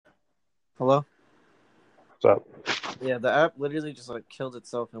Hello? What's up? Yeah, the app literally just like killed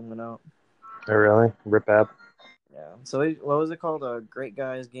itself and went out. Oh, really? Rip app? Yeah. So what was it called? A Great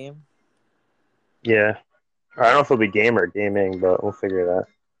Guys game? Yeah. I don't know if it'll be game or gaming, but we'll figure it out.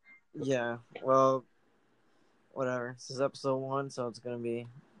 Yeah. Well, whatever. This is episode 1, so it's gonna be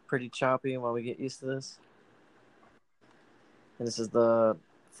pretty choppy while we get used to this. And this is the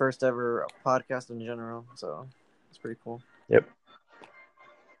first ever podcast in general, so it's pretty cool. Yep.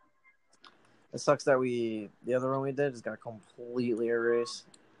 It sucks that the other one we did just got completely erased.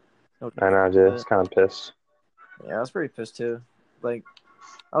 No I know, dude. It's kind of pissed. Yeah, I was pretty pissed too. Like,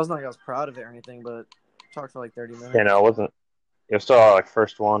 I was not like I was proud of it or anything, but talked for like 30 You minutes. know, it wasn't. It was still our, like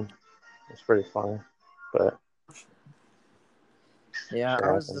first one. It's pretty funny, but Yeah, shit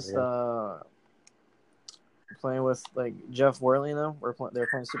I was happens just again. playing with like Jeff Worley though. They're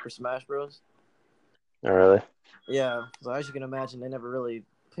playing Super Smash Bros. Not really. Yeah, so as you can imagine, they never really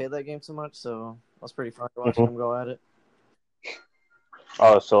played that game too much, so it was pretty fun watching hmm them go at it.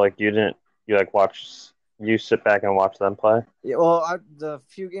 Oh, so like you didn't you like watch you sit back and watch them play? Yeah, well, the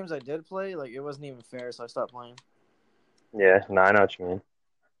few games I did play, like it wasn't even fair, so I stopped playing. Yeah. No, I know what you mean.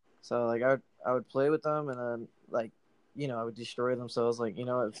 So like I would play with them, and then like I would destroy them. So I was like,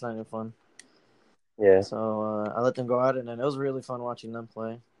 it's not even fun. Yeah. So I let them go at it, and it was really fun watching them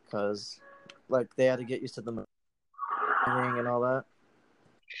play because like they had to get used to the moving and all that,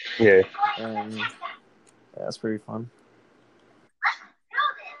 Yeah. and yeah, it's pretty fun.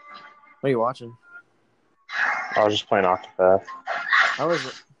 What are you watching? I was just playing Octopath. How is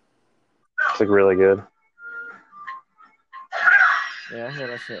it? It's like really good. Yeah, I hear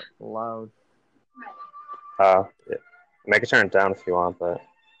that shit loud. Yeah. I can turn it down if you want, but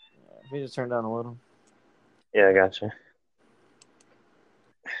Yeah, if you just turn down a little. yeah, I got you.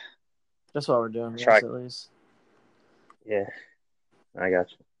 That's what we're doing, Try. yes, at least. Yeah, I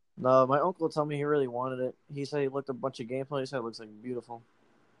got you. No, my uncle told me he really wanted it. He said he looked at a bunch of gameplay. He said it looks like beautiful.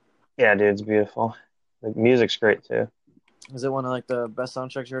 Yeah, dude, it's beautiful. The music's great too. Is it one of like the best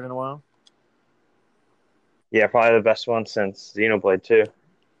soundtracks you heard in a while? Yeah, probably the best one since Xenoblade 2.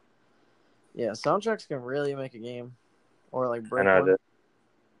 Yeah, soundtracks can really make a game or like I break know one. it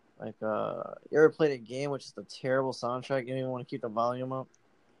Like, you ever played a game which is a terrible soundtrack? You don't even want to keep the volume up.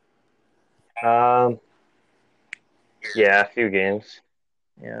 is. Yeah, a few games.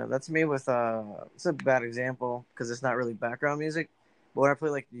 Yeah, that's me with it's a bad example because it's not really background music. But when I play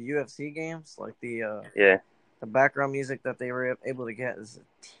like the UFC games, like Yeah, the background music that they were able to get is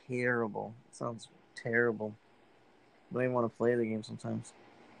terrible. It sounds terrible. I don't even want to play the game sometimes.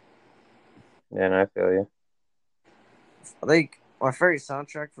 yeah, no, I feel you. I think my favorite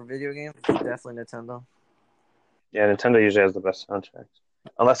soundtrack for video games is definitely Nintendo. Yeah, Nintendo usually has the best soundtracks,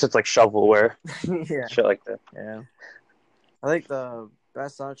 unless it's like shovelware, Yeah, shit like that. yeah. I think the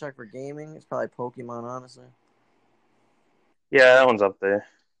best soundtrack for gaming is probably Pokemon, honestly. Yeah, that one's up there.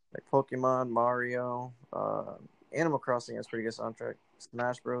 Like Pokemon, Mario, Animal Crossing has pretty good soundtrack.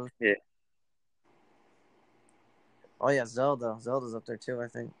 Smash Bros. Yeah, Oh yeah, Zelda. Zelda's up there too, I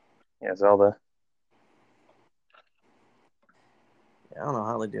think. yeah, Zelda. Yeah, I don't know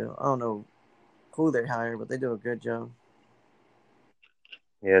how they do. I don't know who they hire, but they do a good job.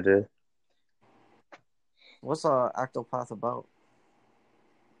 Yeah, dude. What's Octopath about?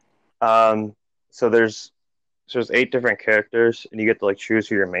 Um, so there's 8 different characters, and you get to like choose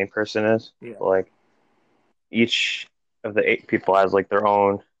who your main person is. Yeah. Like each of the 8 people has like their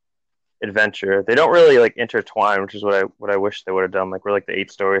own adventure. They don't really like intertwine, which is what I wish they would have done. Like where like the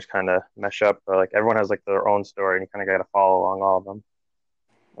 8 stories kind of mesh up, but like everyone has like their own story, and you kind of got to follow along all of them.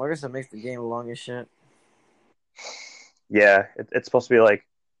 Well, I guess that makes the game long as shit. Yeah, it's supposed to be like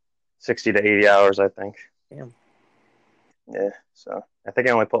 60 to 80 hours, I think. Damn, Yeah, so I think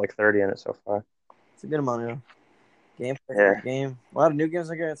I only put like 30 in it so far. it's a good amount of gameplay for a Yeah, game. A lot of new games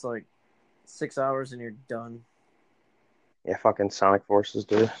like that, it's like 6 hours and you're done. yeah, fucking Sonic Forces,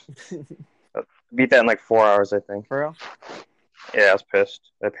 dude. Beat that in like 4 hours, I think. For real? Yeah, I was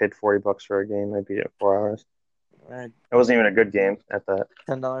pissed. I paid $40 for a game. I beat it in 4 hours. Uh, It wasn't even a good game at that.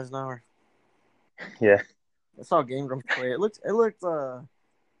 $10 an hour. Yeah, I saw Game Grumps play. It looked.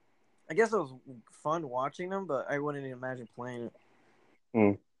 I guess it was fun watching them, but I wouldn't even imagine playing it.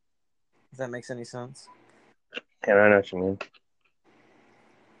 hmm. If that makes any sense. Yeah, I know what you mean.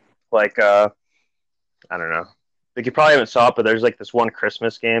 Like, I don't know. Like you probably haven't saw it, but there's like this one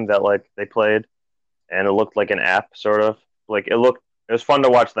Christmas game that like they played, and it looked like an app, sort of. Like it was fun to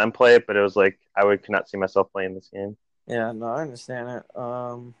watch them play it, but it was like could not see myself playing this game. Yeah, no, I understand it.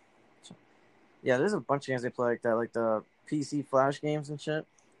 Yeah, there's a bunch of games they play like that, like the PC Flash games and shit.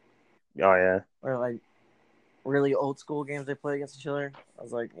 Oh yeah, Or like really old school games they play against each other. I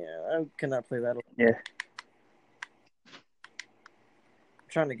was like, yeah, I cannot play that. Yeah. I'm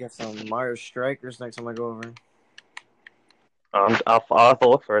trying to get some Mario Strikers next time I go over. I'll have to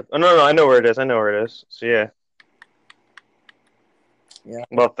look for it. Oh no, I know where it is. I know where it is. So yeah, Yeah,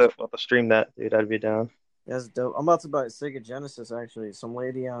 we'll have to stream that, dude. I'd be down. that's dope. I'm about to buy a Sega Genesis actually. Some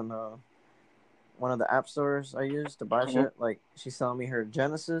lady on one of the app stores I use to buy Hmm. shit. Like she's selling me her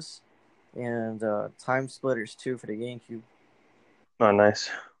Genesis and Time Splitters 2 for the GameCube. Oh, nice.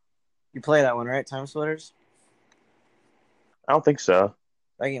 You play that one, right? Time Splitters? I don't think so.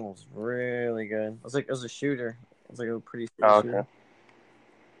 That game was really good. It was a shooter. It was like a pretty shitty Oh, shooter. okay.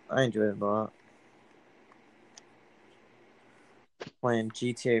 I enjoyed it a lot. Playing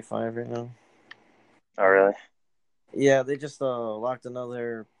GTA 5 right now. Oh, really? Yeah, they just locked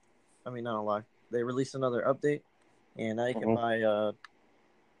another. I mean, not locked. They released another update, and now you can Hmm. buy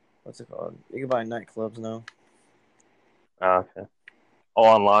what's it called? You can buy nightclubs now. Oh, okay. Oh,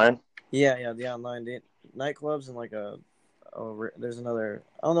 online? Yeah, the online nightclubs and like there's another.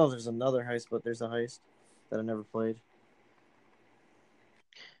 I don't know if there's another heist, but there's a heist that I never played.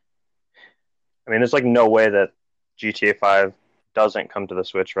 I mean, there's like no way that GTA 5 doesn't come to the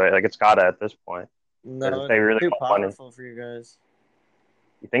Switch, right? Like it's gotta at this point. Because No, it's they really too want money. powerful for you guys.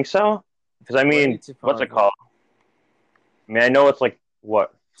 You think so? Because I Way mean, too what's it powerful. called? I mean, I know it's like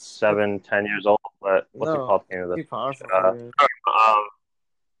what It's, 7, 10 years old, but what's it no, called? Game it's of the too Switch. powerful for you guys. Um,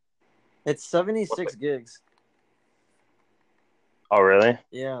 It's what's it? 76 gigs. Oh, really?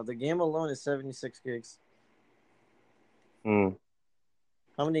 Yeah, the game alone is 76 gigs. Hmm.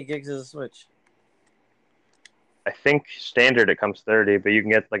 How many gigs is a Switch? I think standard it comes 30, but you can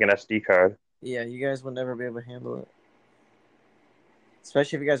get like an SD card. Yeah, you guys would never be able to handle it.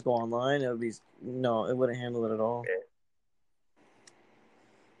 Especially if you guys go online, it would be no, it wouldn't handle it at all.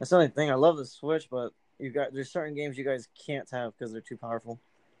 That's the only thing. I love the Switch, but there's certain games you guys can't have because they're too powerful.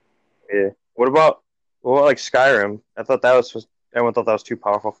 Yeah. What about like Skyrim? I thought that was everyone thought that was too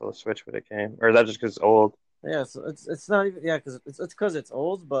powerful for the Switch when it came, or is that just because it's old? Yeah, so it's not even because it's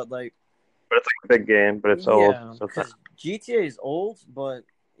old, but like But it's like a big game, but it's old, yeah, so it's not. because GTA is old, but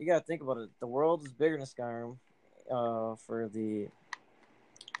you gotta think about it. The world is bigger than Skyrim, for the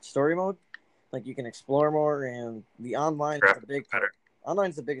story mode. Like you can explore more, and the online is the big part. Better.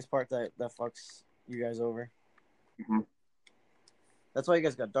 Online's the biggest part that fucks you guys over. Mm-hmm. That's why you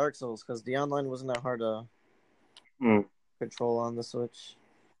guys got Dark Souls because the online wasn't that hard to Hmm. control on the Switch.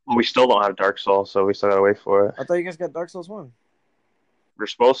 Well, we still don't have Dark Souls, so we still gotta wait for it. I thought you guys got Dark Souls 1. We're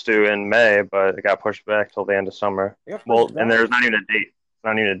supposed to in May, but it got pushed back till the end of summer. It got Well, pushed and back. there's not even a date. It's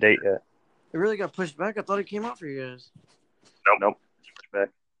not even a date yet. It really got pushed back. I thought it came out for you guys. Nope. Pushed back.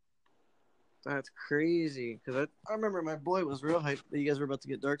 That's crazy because I remember my boy was real hyped that you guys were about to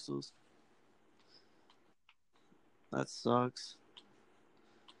get Dark Souls. That sucks.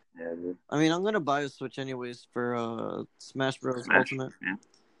 Yeah, dude. I mean, I'm gonna buy a Switch anyways for Smash Bros. Smash. Ultimate. Yeah.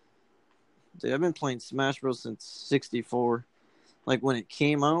 Dude, I've been playing Smash Bros. Since '64. Like when it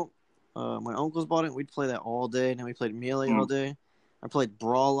came out, my uncles bought it. We'd play that all day, and then we played Melee all day. I played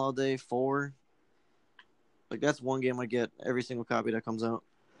Brawl all day. 4. Like that's one game I get every single copy that comes out.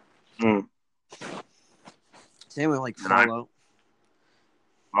 Mm. Same with like And I- Fallout.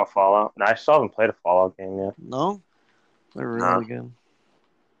 Oh, Fallout. No, I still haven't played a Fallout game yet. No, they're Nah. really good.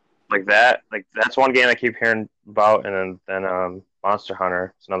 Like that's one game I keep hearing about, and then Monster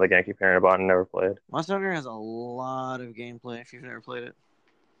Hunter. It's another game I keep hearing about and never played. Monster Hunter has a lot of gameplay if you've never played it.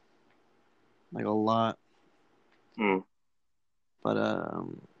 Like a lot. Hmm. But I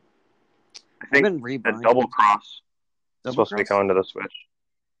I've think been that rebuying. Double Cross is Double supposed to be Cross? coming to the Switch,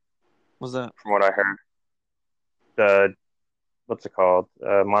 What's that? from what I heard. The what's it called?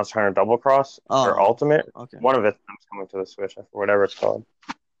 Monster Hunter Double Cross or Oh, Ultimate. okay. One of it's coming to the Switch, or whatever it's called.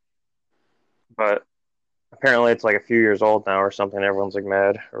 But apparently, it's like a few years old now or something. Everyone's like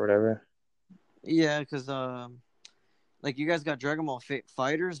mad or whatever. Yeah, because like you guys got Dragon Ball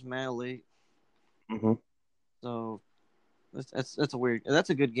Fighters mad late, Hmm. so that's a weird. That's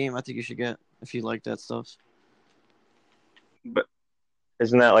a good game. I think you should get if you like that stuff. But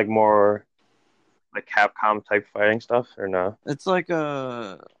isn't that like more like Capcom type fighting stuff or no? It's like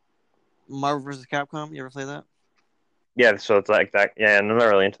Marvel vs. Capcom. You ever play that? Yeah, so it's like that. Yeah, and I'm not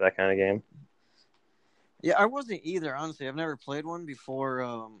really into that kind of game. Yeah, I wasn't either. Honestly, I've never played one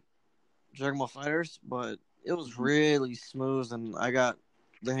before Dragon Ball Fighters, but it was really smooth, and I got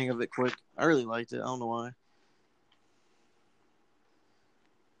the hang of it quick. I really liked it. I don't know why.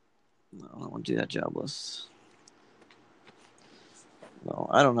 No, I don't want to do that jobless. No,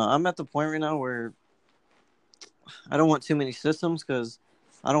 I don't know. I'm at the point right now where I don't want too many systems because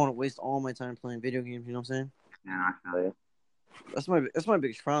I don't want to waste all my time playing video games. You know what I'm saying? Yeah, I feel you. That's my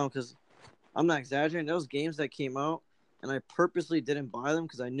biggest problem because I'm not exaggerating. Those games that came out, and I purposely didn't buy them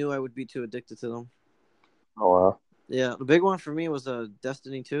because I knew I would be too addicted to them. Oh wow. Yeah, the big one for me was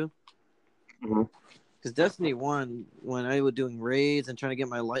Destiny 2. Mm-hmm. Because Destiny 1, when I was doing raids and trying to get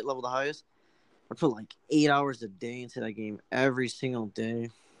my light level the highest, I put like 8 hours a day into that game every single day.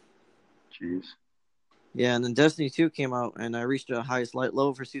 Jeez. Yeah, and then Destiny 2 came out, and I reached the highest light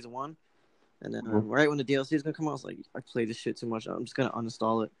level for Season 1. And then right when the DLC is going to come out, I was like, I played this shit too much. I'm just going to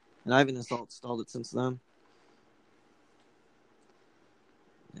uninstall it. And I haven't installed it since then.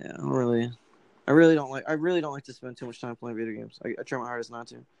 Yeah, I really don't like to spend too much time playing video games. I try my hardest not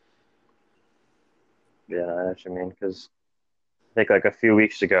to. Yeah, I know what you mean. Because I think like a few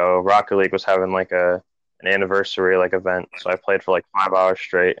weeks ago, Rocket League was having like an anniversary like event, so I played for like 5 hours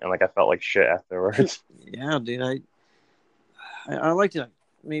straight, and like I felt like shit afterwards. Yeah, dude, I like to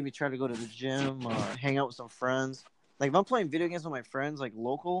maybe try to go to the gym, hang out with some friends. Like if I'm playing video games with my friends, like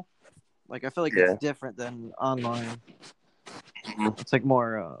local, like I feel like it's Yeah. different than online. Mm-hmm. It's like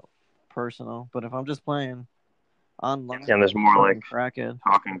more personal. But if I'm just playing online, Yeah, and there's more like crackhead.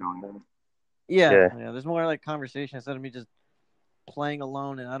 talking going on. Yeah, Yeah. yeah. There's more like conversation instead of me just playing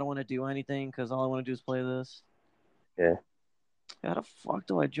alone, and I don't want to do anything because all I want to do is play this. Yeah. How the fuck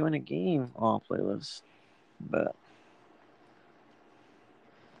do I join a game? Oh, playlist. But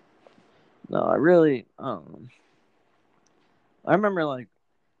no, I remember like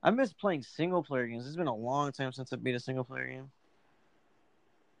I miss playing single player games. It's been a long time since I beat a single player game.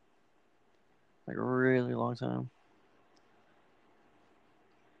 Like a really long time.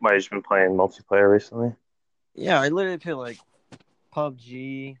 Might have just been playing multiplayer recently. Yeah, I literally play like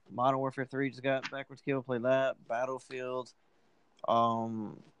PUBG, Modern Warfare 3 just got backwards kill, play that, Battlefield.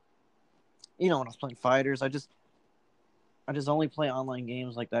 Um when I was playing fighters, I just only play online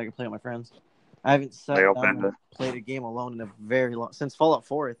games like that I can play with my friends. I haven't They sat down opened and played a game alone in a very long since Fallout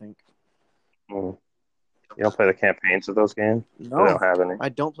 4, I think. you don't play the campaigns of those games? Or they No, don't have any? I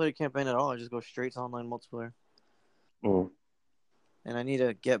don't play the campaign at all. I just go straight to online multiplayer. Mm. And I need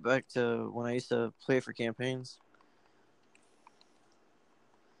to get back to when I used to play for campaigns.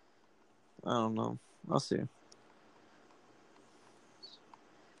 I don't know. I'll see.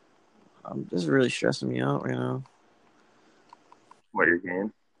 This is really stressing me out right now. What, your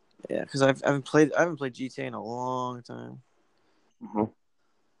game? Yeah, because I haven't played GTA in a long time. Mm-hmm.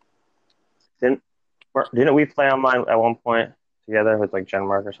 Didn't we play online at one point together with like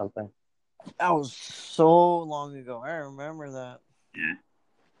Genmark or something? That was so long ago. I remember that. Yeah.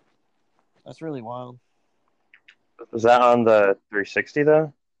 That's really wild. Was that on the 360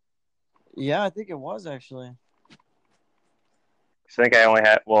 though? Yeah, I think it was actually. 'Cause I think I only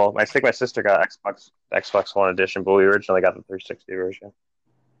had. Well, I think my sister got Xbox One edition, but we originally got the 360 version.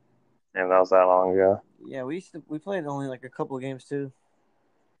 And that was that long ago. Yeah, we played only like a couple of games too.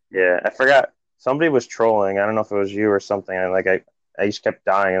 Yeah, I forgot. Somebody was trolling. I don't know if it was you or something. And like I just kept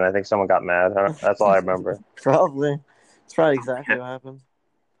dying, and I think someone got mad. That's all I remember. Probably. It's probably exactly what happened.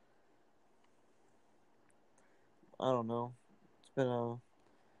 I don't know. It's been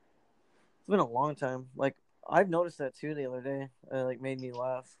a long time. Like I've noticed that too the other day. It like made me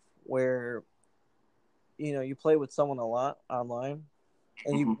laugh. Where you play with someone a lot online,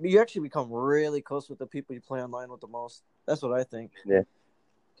 and you actually become really close with the people you play online with the most. That's what I think. Yeah.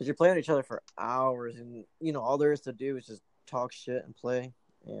 Because you're playing each other for hours, and all there is to do is just talk shit and play.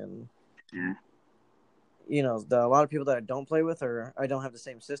 And Yeah. a lot of people that I don't play with or I don't have the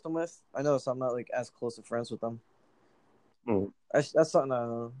same system with, I notice I'm not like as close of friends with them. Mm. That's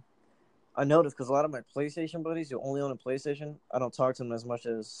something I noticed because a lot of my PlayStation buddies who only own a PlayStation, I don't talk to them as much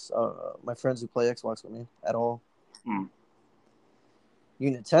as my friends who play Xbox with me at all. Mm.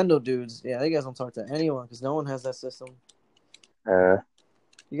 You Nintendo dudes, yeah, you guys don't talk to anyone because no one has that system.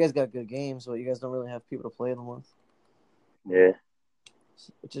 You guys got good games, but you guys don't really have people to play them with. Yeah.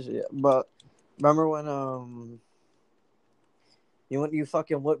 But remember when you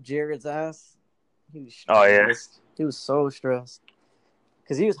fucking whooped Jared's ass? He was stressed. Oh yeah. He was so stressed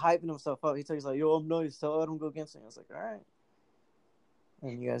because he was hyping himself up. He's like, "Yo, I'm nice. Tell Adam go against me." I was like, "All right."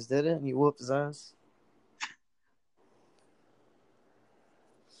 And you guys did it, and you whooped his ass.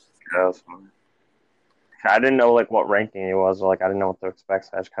 That was fun. I didn't know like what ranking he was. Like I didn't know what to expect.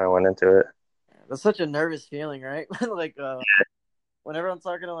 So I just kind of went into it. That's such a nervous feeling, right? Like whenever I'm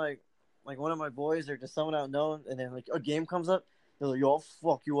talking to like one of my boys or just someone I know, and then like a game comes up, they're like, "Yo, I'll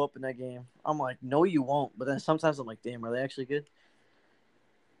fuck you up in that game." I'm like, "No, you won't." But then sometimes I'm like, "Damn, are they actually good?"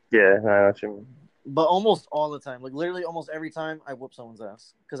 Yeah, I know what you mean. But almost all the time, like literally almost every time, I whoop someone's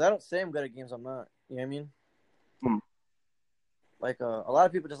ass because I don't say I'm good at games I'm not. You know what I mean? Like a lot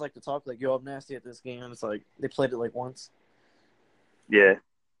of people just like to talk like, "Yo, I'm nasty at this game." It's like they played it like once. Yeah.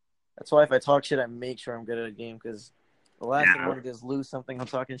 That's why if I talk shit, I make sure I'm good at a game because the last thing I Yeah. want to do is lose something I'm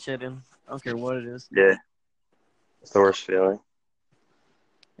talking shit in. I don't care what it is. Yeah. It's the worst feeling.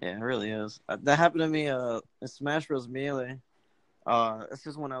 Yeah, it really is. That happened to me in Smash Bros. Melee. This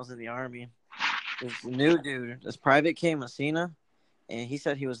is when I was in the army. This new dude, this Private K Messina, and he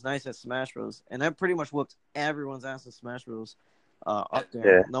said he was nice at Smash Bros. And that pretty much whooped everyone's ass in Smash Bros. Up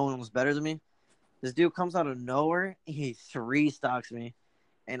there. Yeah. No one was better than me. This dude comes out of nowhere. He 3-stocks me.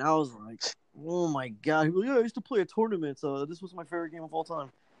 And I was like, oh my God. He was like, yeah, I used to play a tournament, so this was my favorite game of all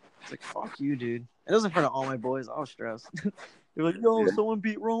time. It's like, fuck you, dude. It was in front of all my boys. I was stressed. They're like, yo, someone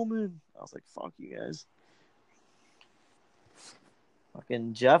beat Roman. I was like, fuck you guys.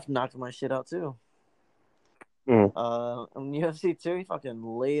 Fucking Jeff knocked my shit out, too. In UFC 2, he fucking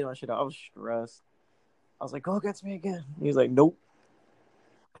laid my shit out. I was stressed. I was like, go against me again. He was like, nope.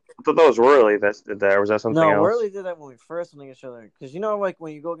 I thought that was Worley that did that, or was that something else? No, Worley did that when we first went against each other. Because, like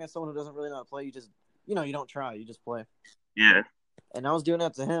when you go against someone who doesn't really know how to play, you just, you don't try. You just play. Yeah. And I was doing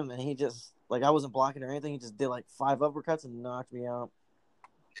that to him, and he just, like, I wasn't blocking or anything. He just did, like, 5 uppercuts and knocked me out.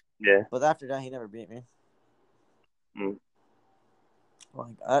 Yeah. But after that, he never beat me.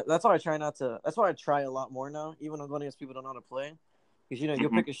 Like, that's why I try not to. That's why I try a lot more now, even when I'm going against people who don't know how to play. Because, you'll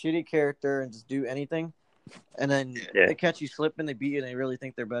pick a shitty character and just do anything. And then they catch you slipping, they beat you, and they really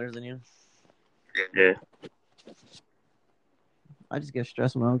think they're better than you. Yeah. I just get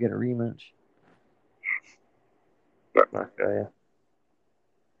stressed when I don't get a rematch. Yeah.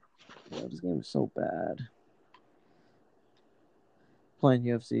 This game is so bad. Playing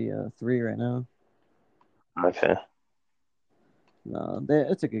UFC 3 right now. Okay. No,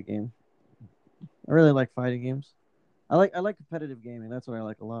 it's a good game. I really like fighting games. I like competitive gaming. That's what I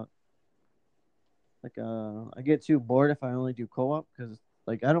like a lot. Like I get too bored if I only do co-op because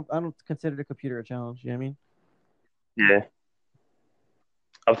like I don't consider the computer a challenge. You know what I mean? Yeah.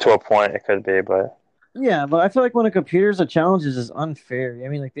 Up to a point, it could be, but yeah, but I feel like when a computer's a challenge is unfair. I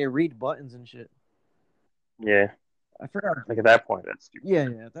mean, like they read buttons and shit. Yeah. I forgot. Like at that point, that's stupid.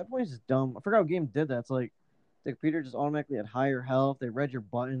 Yeah. At that point, it's just dumb. I forgot what game did that. It's like the computer just automatically had higher health. They read your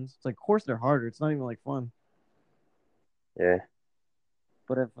buttons. It's like, of course they're harder. It's not even like fun. Yeah.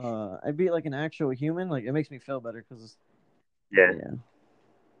 But if I beat like an actual human, like it makes me feel better because yeah.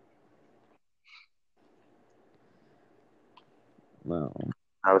 No.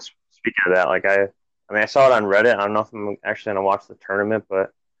 I was speaking of that. Like I mean, I saw it on Reddit. I don't know if I'm actually gonna watch the tournament,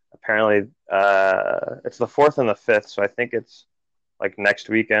 but apparently, it's the 4th and the 5th. So I think it's like next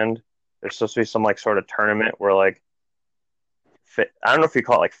weekend. There's supposed to be some like sort of tournament where like, I don't know if you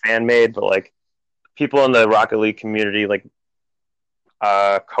call it like fan made, but like people in the Rocket League community like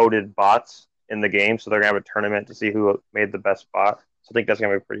coded bots in the game, so they're gonna have a tournament to see who made the best bot. So I think that's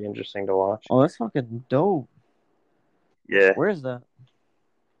gonna be pretty interesting to watch. Oh, that's fucking dope. Yeah. Where is that?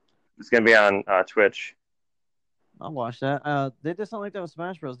 It's gonna be on Twitch. I'll watch that. They did something like that with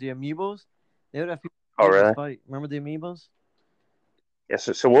Smash Bros. The amiibos, they would have people really? fight. Remember the amiibos? Yeah.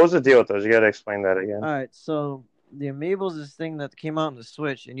 So what was the deal with those? You gotta explain that again. All right. So the amiibos is this thing that came out on the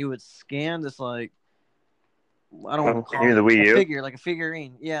Switch, and you would scan this like I don't want to call it the Wii U? a figure, like a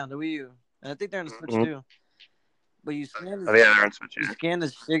figurine. Yeah, the Wii U, and I think they're on the Switch too. But you scan this, they're on Switch. You scan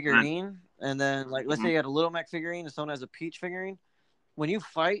this figurine, and then like let's say you had a Little Mac figurine, and someone has a Peach figurine. When you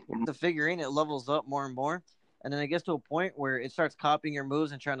fight the figurine, it levels up more and more, and then it gets to a point where it starts copying your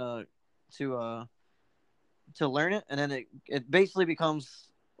moves and trying to learn it, and then it basically becomes,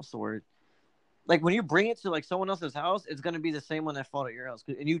 what's the word? Like when you bring it to like someone else's house, it's gonna be the same one that fought at your house,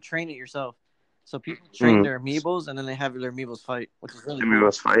 and you train it yourself. So people train their amiibos, and then they have their amiibos fight, which is really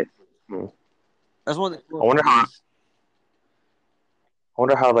amiibos fight. That's one. I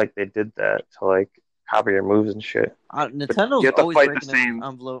wonder how like they did that to like copy your moves and shit. Nintendo's always breaking the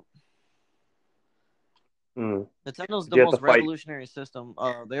envelope. Nintendo's the most revolutionary system.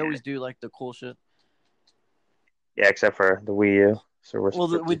 They always do like the cool shit. Yeah, except for the Wii U. So well,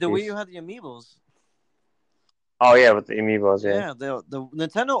 the Wii U had the amiibos. Oh yeah, with the amiibos. Yeah, the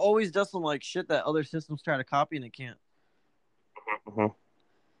Nintendo always does some like shit that other systems try to copy and it can't.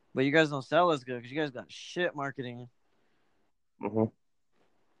 But you guys don't sell as good because you guys got shit marketing.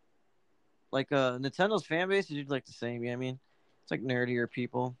 Like Nintendo's fan base is like the same. You know what I mean? It's like nerdier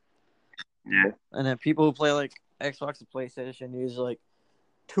people. Yeah. And then people who play like Xbox and PlayStation use like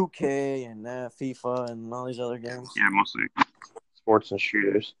 2K and FIFA and all these other games. Yeah, mostly sports and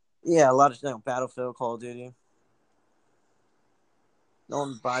shooters. Yeah, a lot of Battlefield, Call of Duty. No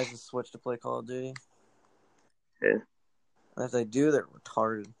one buys a Switch to play Call of Duty. Yeah. And if they do, they're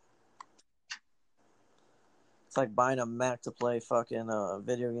retarded. It's like buying a Mac to play fucking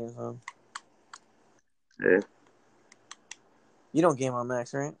video games on. Yeah. You don't game on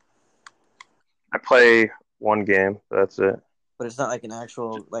Macs, right? I play one game, but that's it. But it's not like an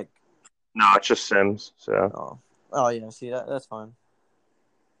actual like. No, it's just Sims. So Oh yeah. See that's fine.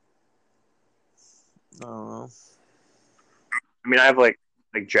 I don't know. I mean, I have like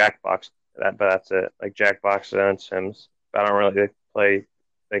Jackbox, but that's it. Like Jackbox and Sims. But I don't really play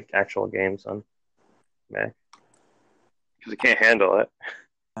like actual games on Mac because I can't handle it.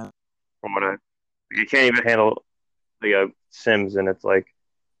 From what you can't even handle the Sims, and it's like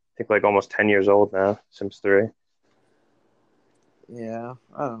I think like almost 10 years old now. Sims 3. Yeah,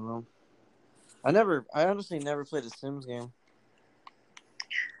 I don't know. I honestly never played a Sims game.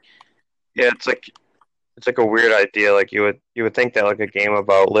 Yeah, it's like a weird idea. Like you would think that like a game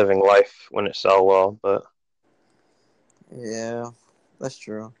about living life wouldn't sell well, but Yeah, that's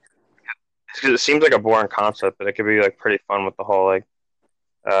true. it seems like a boring concept, but it could be like pretty fun with the whole like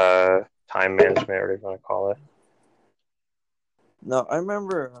time management, or whatever you want to call it. No, I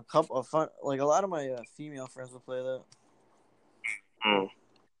remember a couple of fun, like a lot of my female friends would play that. Mm.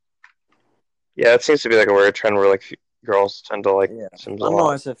 Yeah, it seems to be like a weird trend where like girls tend to like Yeah, Sims I a don't know why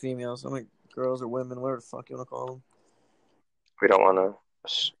lot. I said females. I'm like girls or women, whatever the fuck you want to call them. We don't want to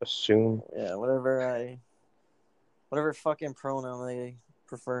assume. Yeah, whatever fucking pronoun they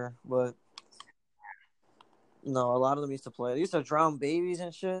prefer. But no, a lot of them used to play. They used to drown babies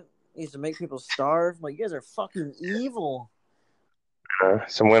and shit. They used to make people starve. Like you guys are fucking evil.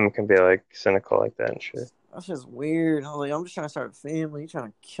 Some women can be like cynical like that and shit. That's just weird. I was like, I'm just trying to start a family. You trying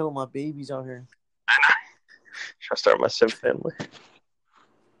to kill my babies out here? Trying to start my Sim family.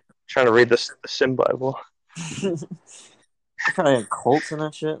 Trying to read the Sim Bible. Probably had cults and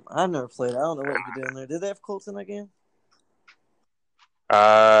that shit. I never played. I don't know what you could do in there. Did they have cults in that game?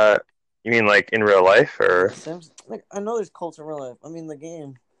 Uh, you mean like in real life or? Sims? Like I know there's cults in real life. I mean the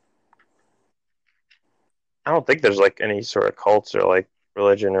game. I don't think there's like any sort of cults or like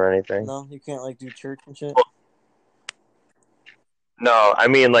religion or anything. No, you can't like do church and shit. Well, no, I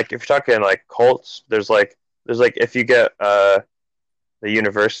mean like if you're talking like cults, there's like if you get the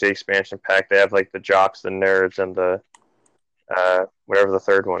university expansion pack, they have like the jocks, the nerds, and the whatever the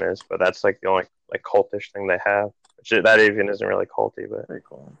third one is. But that's like the only like cultish thing they have. Which that even isn't really culty, but Very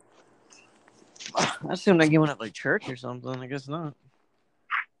cool. I assume that game went up like church or something. I guess not.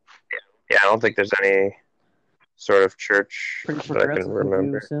 yeah, I don't think there's any sort of church Pretty that I can progressive of you,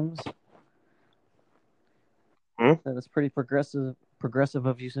 remember. Sims. Hmm? That's pretty progressive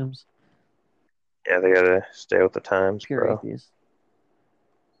of you, Sims. Yeah, they gotta stay with the times, Pure bro. atheist.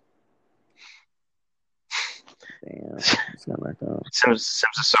 Damn, it's not back up. Sims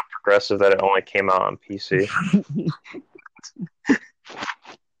is so progressive that it only came out on PC.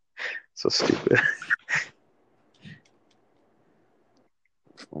 So stupid.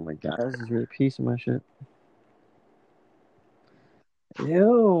 Oh my god, this is really a piece of my shit.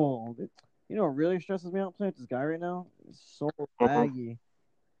 Ew. You know what really stresses me out playing with this guy right now? It's so laggy.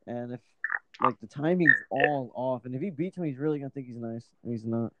 And if like the timing's all off, and if he beats me, he's really gonna think he's nice, and he's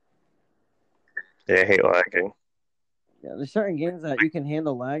not. Yeah, I hate lagging. Yeah, there's certain games that you can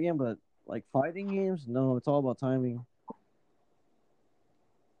handle lagging, but like fighting games, no, it's all about timing.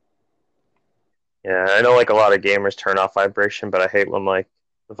 Yeah, I know like a lot of gamers turn off vibration, but I hate when like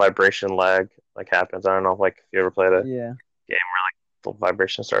the vibration lag like happens. I don't know like if you ever played a Yeah. game where like the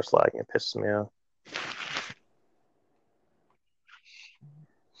vibration starts lagging, it pisses me off.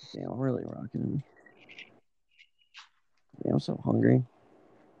 Damn, I'm really rocking him. Damn, I'm so hungry.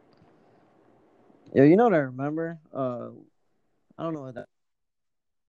 Yeah, you know what I remember? I don't know what that